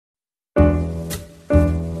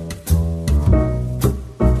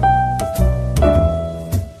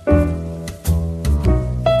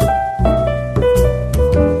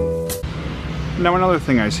Now another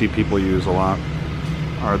thing I see people use a lot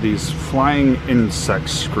are these flying insect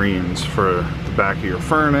screens for the back of your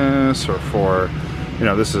furnace, or for, you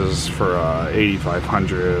know, this is for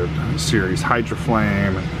 8500 series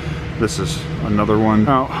Hydroflame. This is another one.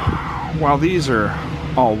 Now, while these are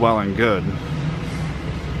all well and good,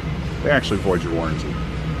 they actually void your warranty.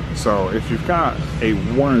 So if you've got a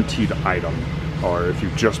warranted item, or if you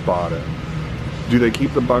just bought it, do they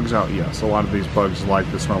keep the bugs out? Yes. A lot of these bugs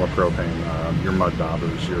like the smell of propane. Your mud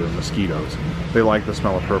daubers, your mosquitoes, they like the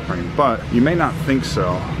smell of propane. But you may not think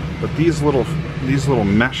so, but these little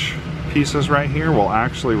mesh pieces right here will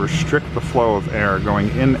actually restrict the flow of air going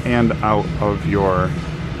in and out of your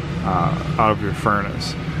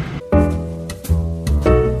furnace.